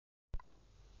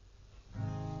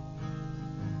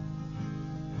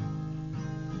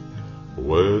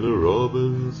When a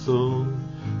robin's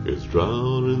song is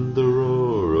drowned in the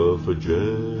roar of a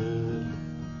jet,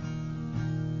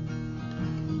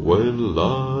 when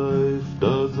life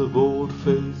does a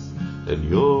bold-face and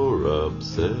you're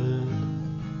upset,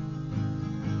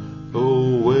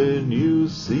 oh, when you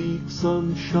seek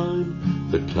sunshine,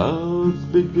 the clouds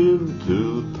begin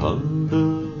to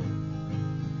thunder.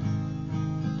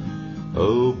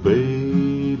 Oh,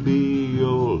 baby,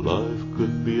 your life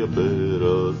could be a bit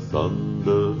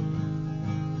asunder.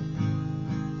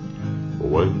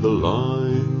 When the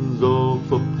lines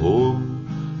of a poem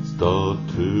start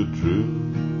to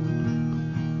droop,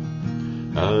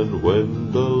 and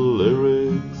when the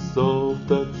lyrics of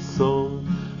that song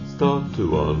start to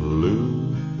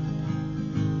unloop,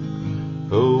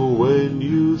 oh, when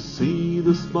you see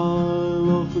the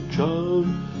smile of a child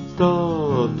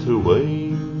start to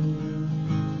wane,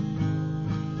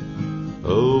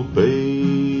 oh,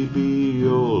 baby,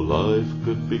 your life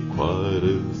could be quite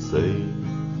insane.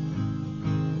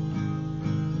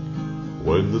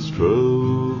 When the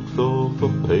strokes of a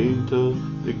painter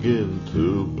begin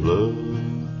to blur,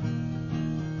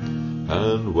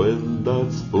 and when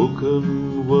that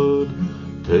spoken word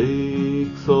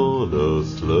takes on a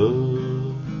slur,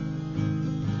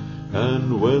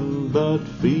 and when that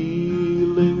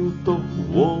feeling of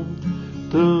warmth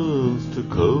turns to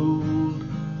cold,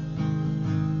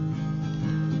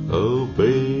 oh,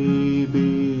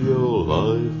 baby, your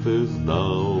life is now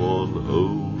on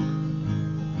hold.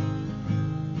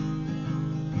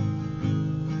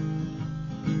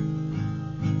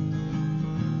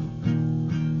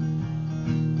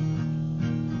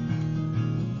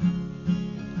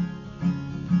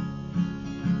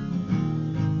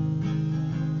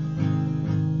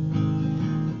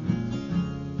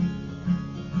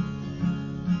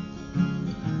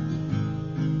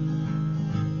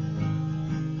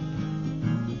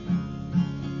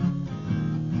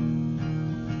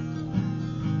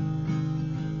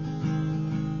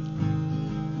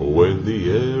 When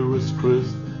the air is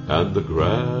crisp and the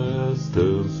grass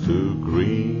turns to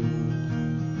green,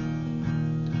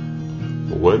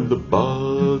 when the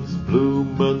buds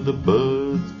bloom and the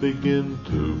birds begin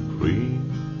to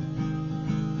preen,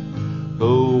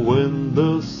 oh, when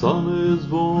the sun is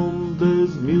warm,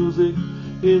 there's music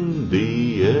in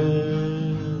the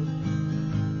air.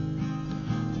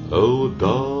 Oh,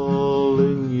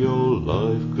 darling, your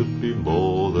life could be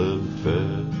more than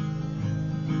fair.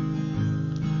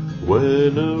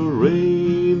 When a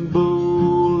rainbow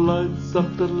lights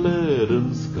up the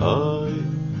leaden sky,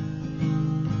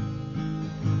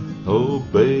 oh,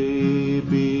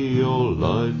 baby, your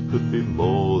life could be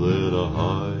more than a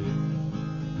high.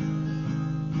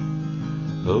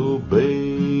 Oh,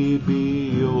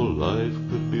 baby, your life